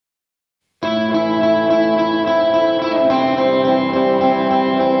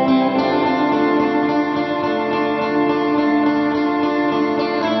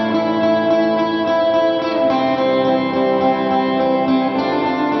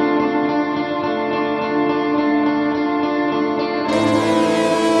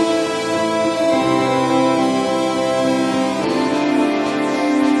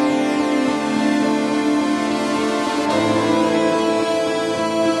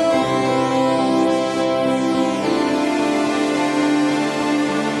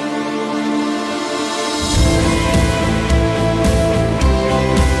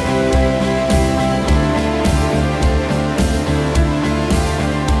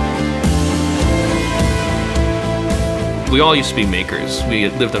We all used to be makers. We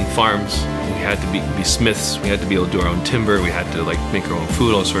lived on farms. We had to be smiths. We had to be able to do our own timber. We had to like make our own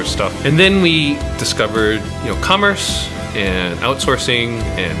food, all sorts of stuff. And then we discovered, commerce and outsourcing,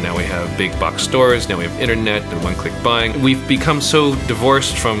 and now we have big box stores. Now we have internet and one-click buying. We've become so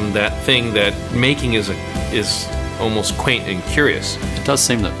divorced from that thing that making is almost quaint and curious. It does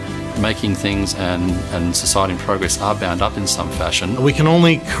seem that making things and society and progress are bound up in some fashion. We can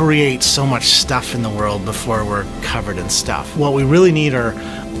only create so much stuff in the world before we're covered in stuff. What we really need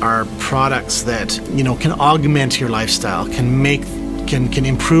are products that can augment your lifestyle, can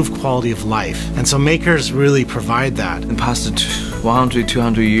improve quality of life, and so makers really provide that. In the past 100,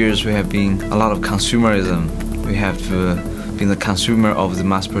 200 years, we have been a lot of consumerism. We have been the consumer of the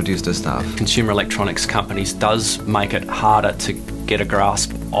mass-produced stuff. Consumer electronics companies does make it harder to get a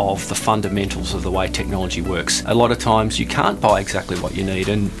grasp of the fundamentals of the way technology works. A lot of times you can't buy exactly what you need,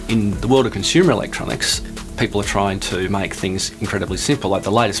 and in the world of consumer electronics, people are trying to make things incredibly simple, like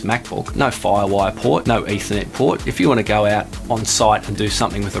the latest MacBook, no Firewire port, no Ethernet port. If you want to go out on site and do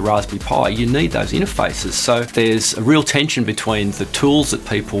something with a Raspberry Pi, you need those interfaces. So there's a real tension between the tools that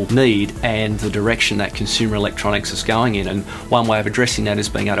people need and the direction that consumer electronics is going in, and one way of addressing that is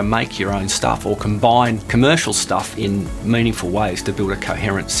being able to make your own stuff or combine commercial stuff in meaningful ways to build a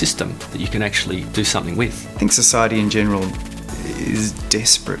coherent system that you can actually do something with. I think society in general is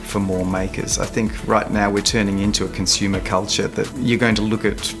desperate for more makers. I think right now we're turning into a consumer culture that you're going to look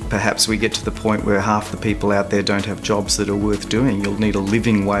at, perhaps we get to the point where half the people out there don't have jobs that are worth doing. You'll need a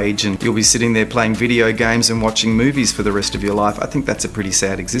living wage and you'll be sitting there playing video games and watching movies for the rest of your life. I think that's a pretty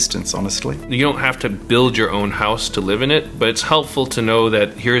sad existence, honestly. You don't have to build your own house to live in it, but it's helpful to know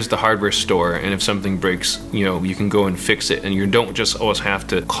that here's the hardware store, and if something breaks, you can go and fix it, and you don't just always have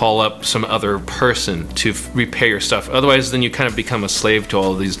to call up some other person to repair your stuff. Otherwise, then you kind of become a slave to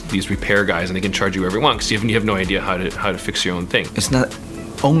all of these repair guys, and they can charge you whatever you want because you have no idea how to fix your own thing. It's not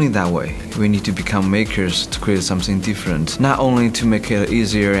only that way. We need to become makers to create something different. Not only to make it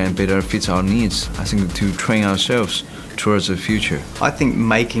easier and better fit our needs, I think to train ourselves towards the future. I think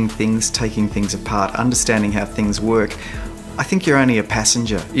making things, taking things apart, understanding how things work, I think you're only a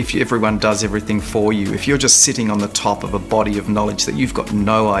passenger if everyone does everything for you. If you're just sitting on the top of a body of knowledge that you've got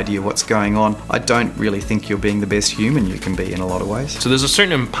no idea what's going on, I don't really think you're being the best human you can be in a lot of ways. So there's a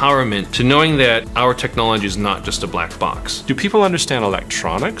certain empowerment to knowing that our technology is not just a black box. Do people understand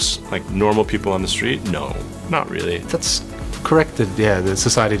electronics like normal people on the street? No, not really. That's correct. The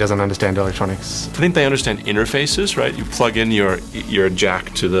society doesn't understand electronics. I think they understand interfaces, right? You plug in your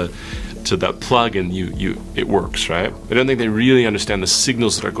jack to that plug and it works, right? I don't think they really understand the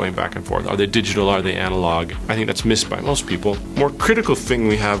signals that are going back and forth. Are they digital? Are they analog? I think that's missed by most people. More critical thing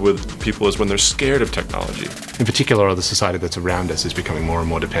we have with people is when they're scared of technology. In particular, the society that's around us is becoming more and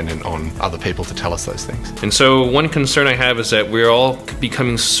more dependent on other people to tell us those things. And so one concern I have is that we're all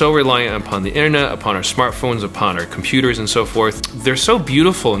becoming so reliant upon the internet, upon our smartphones, upon our computers and so forth. They're so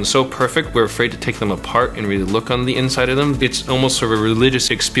beautiful and so perfect, we're afraid to take them apart and really look on the inside of them. It's almost sort of a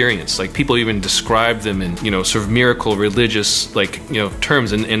religious experience. Like people even describe them in, sort of miracle religious,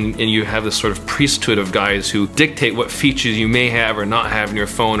 terms, and you have this sort of priesthood of guys who dictate what features you may have or not have in your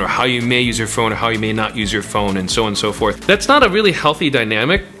phone, or how you may use your phone or how you may not use your phone, and so on and so forth. That's not a really healthy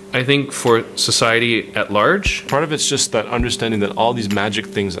dynamic, I think, for society at large. Part of it's just that understanding that all these magic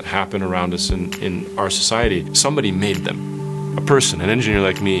things that happen around us in our society, somebody made them. A person, an engineer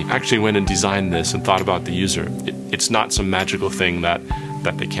like me, actually went and designed this and thought about the user. It's not some magical thing that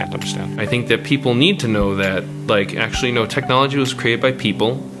they can't understand. I think that people need to know that, actually, no, technology was created by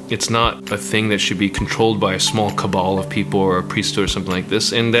people. It's not a thing that should be controlled by a small cabal of people or a priesthood or something like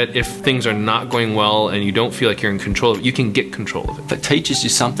this, and that if things are not going well and you don't feel like you're in control of it, you can get control of it. If it teaches you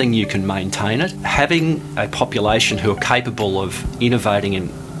something, you can maintain it. Having a population who are capable of innovating and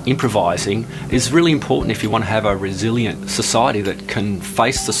improvising is really important if you want to have a resilient society that can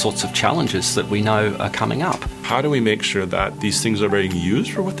face the sorts of challenges that we know are coming up. How do we make sure that these things are being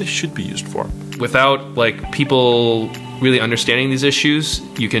used for what they should be used for? Without people really understanding these issues,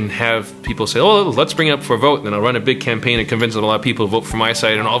 you can have people say, oh, let's bring it up for a vote, and then I'll run a big campaign and convince a lot of people to vote for my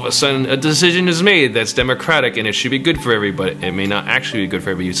side, and all of a sudden a decision is made that's democratic and it should be good for everybody. It may not actually be good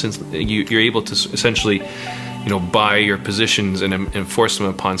for everybody, since you're able to essentially buy your positions and enforce them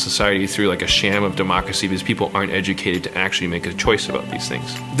upon society through like a sham of democracy, because people aren't educated to actually make a choice about these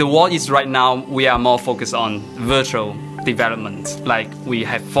things. The world is right now, we are more focused on virtual development. Like we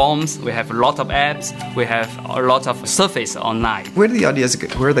have forms, we have a lot of apps, we have a lot of surface online. Where are the ideas,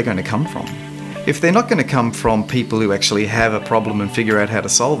 where are they going to come from? if they're not going to come from people who actually have a problem and figure out how to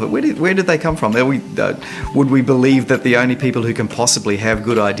solve it, where did they come from? Would we believe that the only people who can possibly have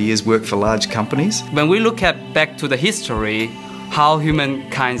good ideas work for large companies? When we look back to the history, how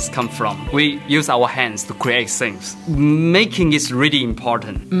humankind come from, we use our hands to create things. Making is really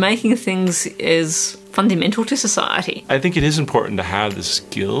important. Making things is fundamental to society. I think it is important to have the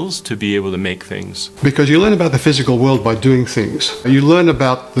skills to be able to make things. Because you learn about the physical world by doing things. You learn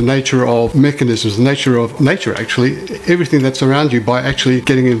about the nature of mechanisms, the nature of nature actually, everything that's around you by actually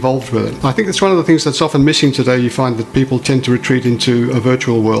getting involved with it. I think that's one of the things that's often missing today. You find that people tend to retreat into a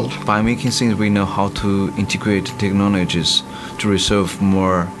virtual world. By making things, we know how to integrate technologies to resolve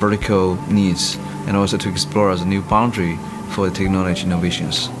more vertical needs and also to explore as a new boundary for the technology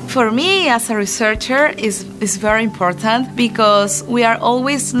innovations. For me, as a researcher, is very important because we are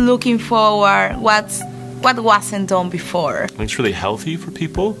always looking forward what wasn't done before. It's really healthy for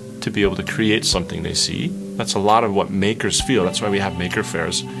people to be able to create something they see. That's a lot of what makers feel. That's why we have maker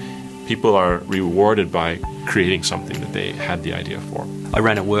fairs. People are rewarded by creating something that they had the idea for. I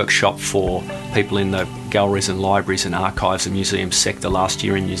ran a workshop for people in the galleries and libraries and archives and museums sector last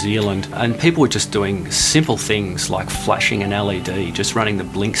year in New Zealand, and people were just doing simple things like flashing an LED, just running the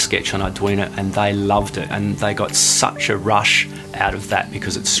blink sketch on Arduino, and they loved it, and they got such a rush out of that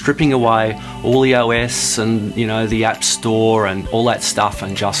because it's stripping away all the OS and the App Store and all that stuff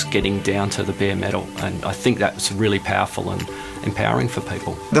and just getting down to the bare metal, and I think that's really powerful and empowering for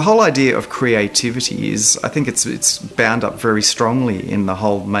people. The whole idea of creativity is, I think it's bound up very strongly in the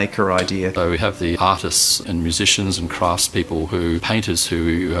whole maker idea. So we have the artists and musicians and craftspeople, painters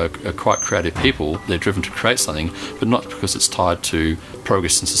who are quite creative people. They're driven to create something, but not because it's tied to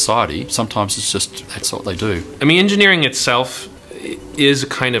progress in society. Sometimes it's just, that's what they do. I mean, engineering itself is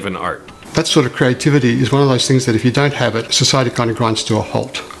kind of an art. That sort of creativity is one of those things that if you don't have it, society kind of grinds to a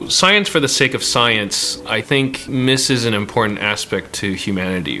halt. Science for the sake of science, I think, misses an important aspect to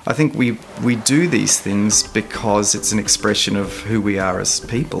humanity. I think we do these things because it's an expression of who we are as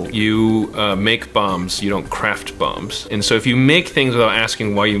people. You make bombs, you don't craft bombs. And so if you make things without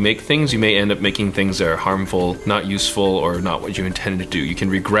asking why you make things, you may end up making things that are harmful, not useful, or not what you intended to do. You can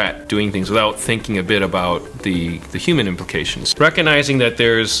regret doing things without thinking a bit about the human implications. Recognizing that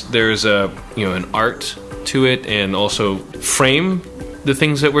there's an art to it, and also frame the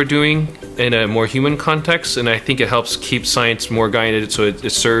things that we're doing in a more human context, and I think it helps keep science more guided so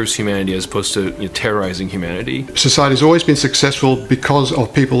it serves humanity as opposed to terrorizing humanity. Society's always been successful because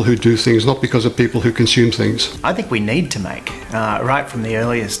of people who do things, not because of people who consume things. I think we need to make. Right from the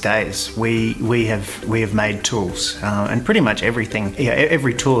earliest days, we have made tools, and pretty much everything.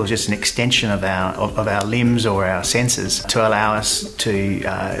 Every tool is just an extension of our limbs or our senses to allow us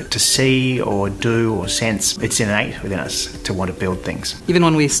to see or do or sense. It's innate within us to want to build things. Even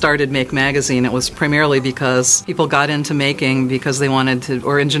when we started Make Magazine, it was primarily because people got into making because they wanted to,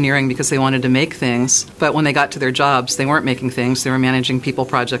 or engineering because they wanted to make things. But when they got to their jobs, they weren't making things, they were managing people,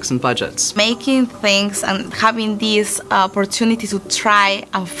 projects, and budgets. Making things and having this opportunity to try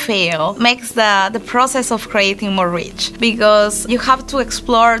and fail makes the process of creating more rich, because you have to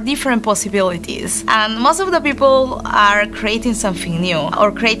explore different possibilities. And most of the people are creating something new,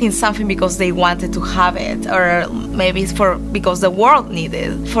 or creating something because they wanted to have it, or maybe it's because the world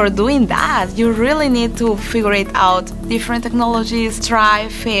needed. For doing that, you really need to figure it out, different technologies, try,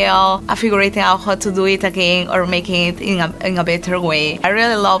 fail, figuring out how to do it again or making it in a better way. I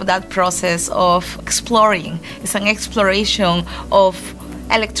really love that process of exploring. It's an exploration of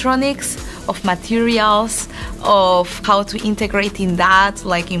electronics, of materials, of how to integrate in that,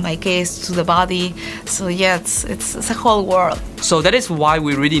 like in my case, to the body. So yeah, it's a whole world. So that is why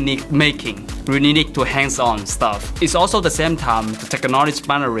we really need making. We really need to hands-on stuff. It's also the same time the technology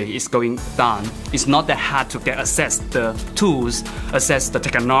boundary is going down. It's not that hard to get access the tools, access the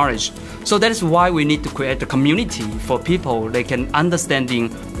technology. So that is why we need to create a community for people. They can understanding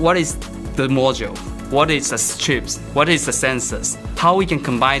what is the module, what is the chips, what is the sensors, how we can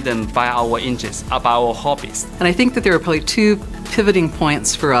combine them by our interests, by our hobbies. And I think that there were probably two pivoting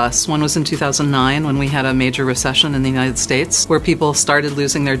points for us. One was in 2009 when we had a major recession in the United States where people started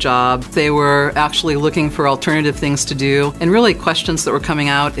losing their job. They were actually looking for alternative things to do, and really questions that were coming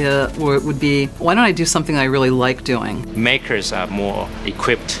out would be, why don't I do something I really like doing? Makers are more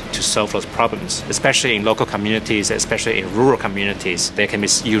equipped to solve those problems, especially in local communities, especially in rural communities. There can be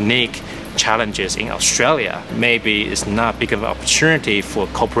unique challenges in Australia. Maybe it's not big of an opportunity for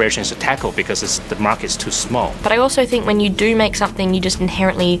corporations to tackle because the market is too small. But I also think when you do make something, you just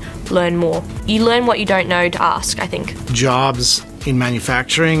inherently learn more. You learn what you don't know to ask, I think. Jobs in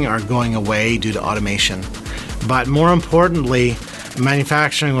manufacturing are going away due to automation. But more importantly,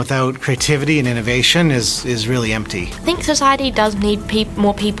 manufacturing without creativity and innovation is really empty. I think society does need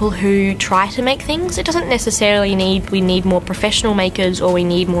more people who try to make things. It doesn't necessarily we need more professional makers, or we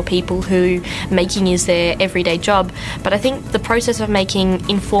need more people who making is their everyday job. But I think the process of making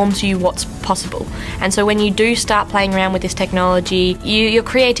informs you what's possible. And so when you do start playing around with this technology, your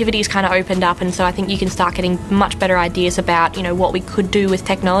creativity is kind of opened up, and so I think you can start getting much better ideas about, you know, what we could do with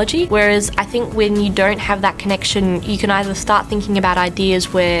technology. Whereas I think when you don't have that connection, you can either start thinking about ideas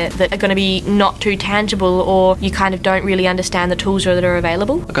that are going to be not too tangible, or you kind of don't really understand the tools that are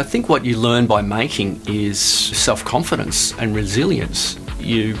available. Look, I think what you learn by making is self-confidence and resilience.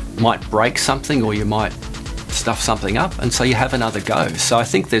 You might break something, or you might stuff something up, and so you have another go. So I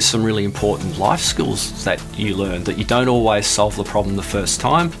think there's some really important life skills that you learn, that you don't always solve the problem the first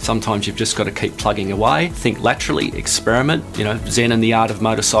time. Sometimes you've just got to keep plugging away, think laterally, experiment, you know, Zen and the art of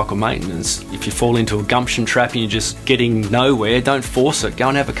motorcycle maintenance. If you fall into a gumption trap and you're just getting nowhere, don't force it. Go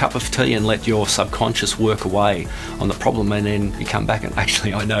and have a cup of tea and let your subconscious work away on the problem, and then you come back and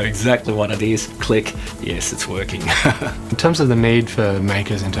actually I know exactly what it is. Click, yes, it's working. In terms of the need for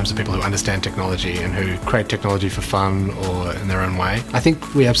makers, in terms of people who understand technology and who create technology for fun or in their own way, I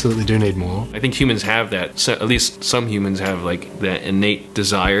think we absolutely do need more. I think humans have that, so at least some humans have like that innate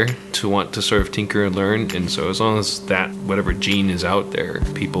desire to want to sort of tinker and learn, and so as long as that whatever gene is out there,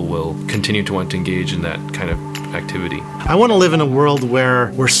 people will continue to want to engage in that kind of activity. I want to live in a world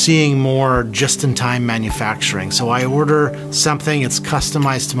where we're seeing more just-in-time manufacturing. So I order something, it's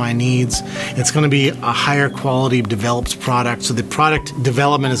customized to my needs, it's going to be a higher quality developed product, so the product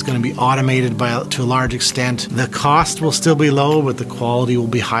development is going to be automated to a large extent. The cost will still be low, but the quality will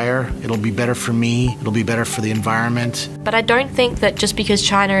be higher. It'll be better for me, it'll be better for the environment. But I don't think that just because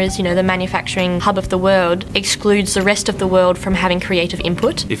China is, you know, the manufacturing hub of the world, excludes the rest of the world from having creative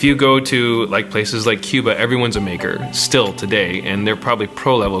input. If you go to like places like Cuba, everyone's a maker still today, and they're probably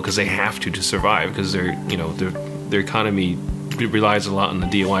pro level because they have to survive, because they're, you know, their economy relies a lot on the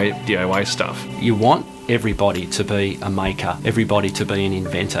DIY stuff. You want everybody to be a maker, everybody to be an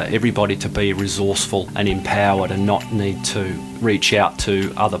inventor, everybody to be resourceful and empowered and not need to reach out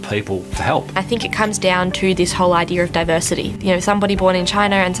to other people for help. I think it comes down to this whole idea of diversity. You know, somebody born in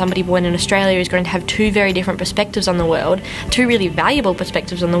China and somebody born in Australia is going to have two very different perspectives on the world, two really valuable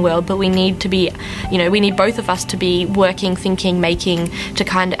perspectives on the world, but we need to be, you know, we need both of us to be working, thinking, making, to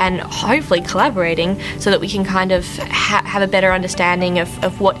kind of, and hopefully collaborating, so that we can kind of have a better understanding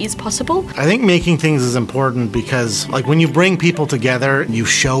of what is possible. I think making things is important because, like, when you bring people together, you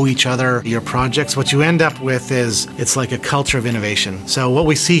show each other your projects, what you end up with is, it's like a culture of innovation. So what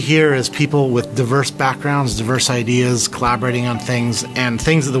we see here is people with diverse backgrounds, diverse ideas, collaborating on things, and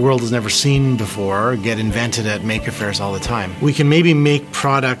things that the world has never seen before get invented at maker fairs all the time. We can maybe make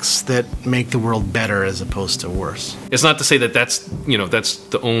products that make the world better as opposed to worse. It's not to say that that's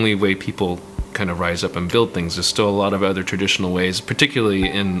the only way people kind of rise up and build things. There's still a lot of other traditional ways, particularly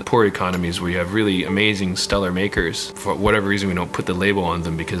in poor economies where you have really amazing, stellar makers. For whatever reason, we don't put the label on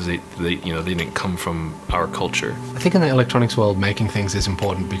them because they didn't come from our culture. I think in the electronics world, making things is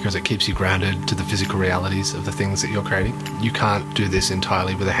important because it keeps you grounded to the physical realities of the things that you're creating. You can't do this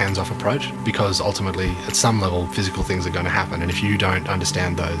entirely with a hands-off approach, because ultimately, at some level, physical things are going to happen, and if you don't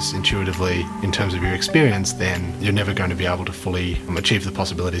understand those intuitively in terms of your experience, then you're never going to be able to fully achieve the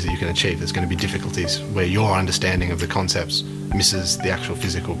possibilities that you can achieve. There's going to be difficulties where your understanding of the concepts misses the actual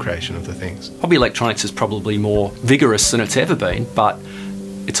physical creation of the things. Hobby electronics is probably more vigorous than it's ever been, but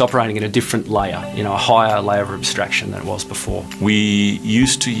it's operating at a different layer, you know, a higher layer of abstraction than it was before. We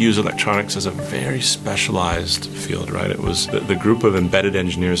used to use electronics as a very specialized field, right? It was the group of embedded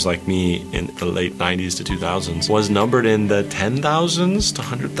engineers like me in the late 90s to 2000s was numbered in the 10,000s to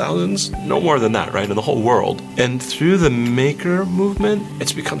 100,000s, no more than that, right, in the whole world. And through the maker movement,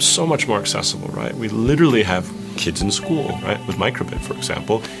 it's become so much more accessible, right? We literally have kids in school, right, with Microbit, for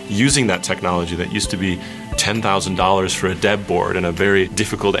example, using that technology that used to be $10,000 for a dev board and a very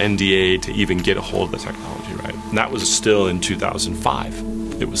difficult NDA to even get a hold of the technology, right? And that was still in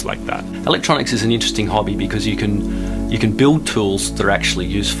 2005. It was like that. Electronics is an interesting hobby because you can build tools that are actually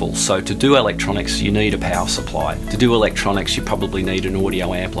useful. So to do electronics, you need a power supply. To do electronics, you probably need an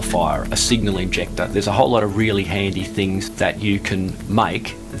audio amplifier, a signal injector. There's a whole lot of really handy things that you can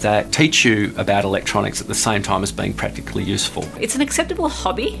make that teach you about electronics at the same time as being practically useful. It's an acceptable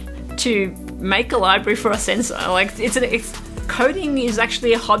hobby to make a library for a sensor. Like, coding is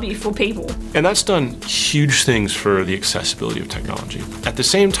actually a hobby for people. And that's done huge things for the accessibility of technology. At the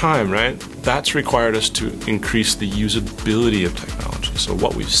same time, right, that's required us to increase the usability of technology. So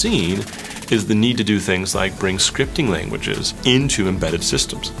what we've seen is the need to do things like bring scripting languages into embedded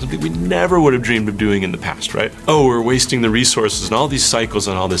systems. Something we never would have dreamed of doing in the past, right? Oh, we're wasting the resources and all these cycles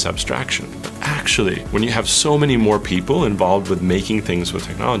and all this abstraction. But actually, when you have so many more people involved with making things with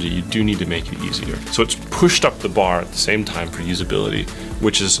technology, you do need to make it easier. So it's pushed up the bar at the same time for usability,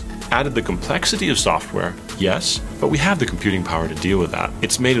 which has added the complexity of software, yes, but we have the computing power to deal with that.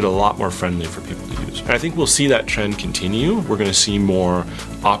 It's made it a lot more friendly for people to use. And I think we'll see that trend continue. We're going to see more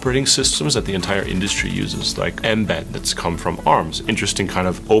operating systems that the entire industry uses, like MBED that's come from ARMS. Interesting kind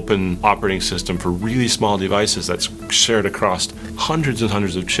of open operating system for really small devices that's shared across hundreds and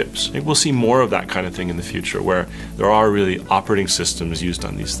hundreds of chips. I think we'll see more of that kind of thing in the future, where there are really operating systems used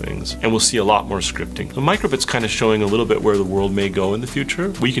on these things. And we'll see a lot more scripting. So Microbit's kind of showing a little bit where the world may go in the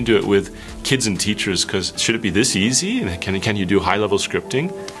future. We can do it with kids and teachers, because should it be this easy? And can you do high-level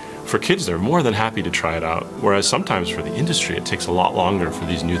scripting? For kids, they're more than happy to try it out. Whereas sometimes for the industry, it takes a lot longer for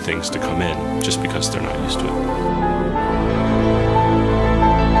these new things to come in, just because they're not used to it.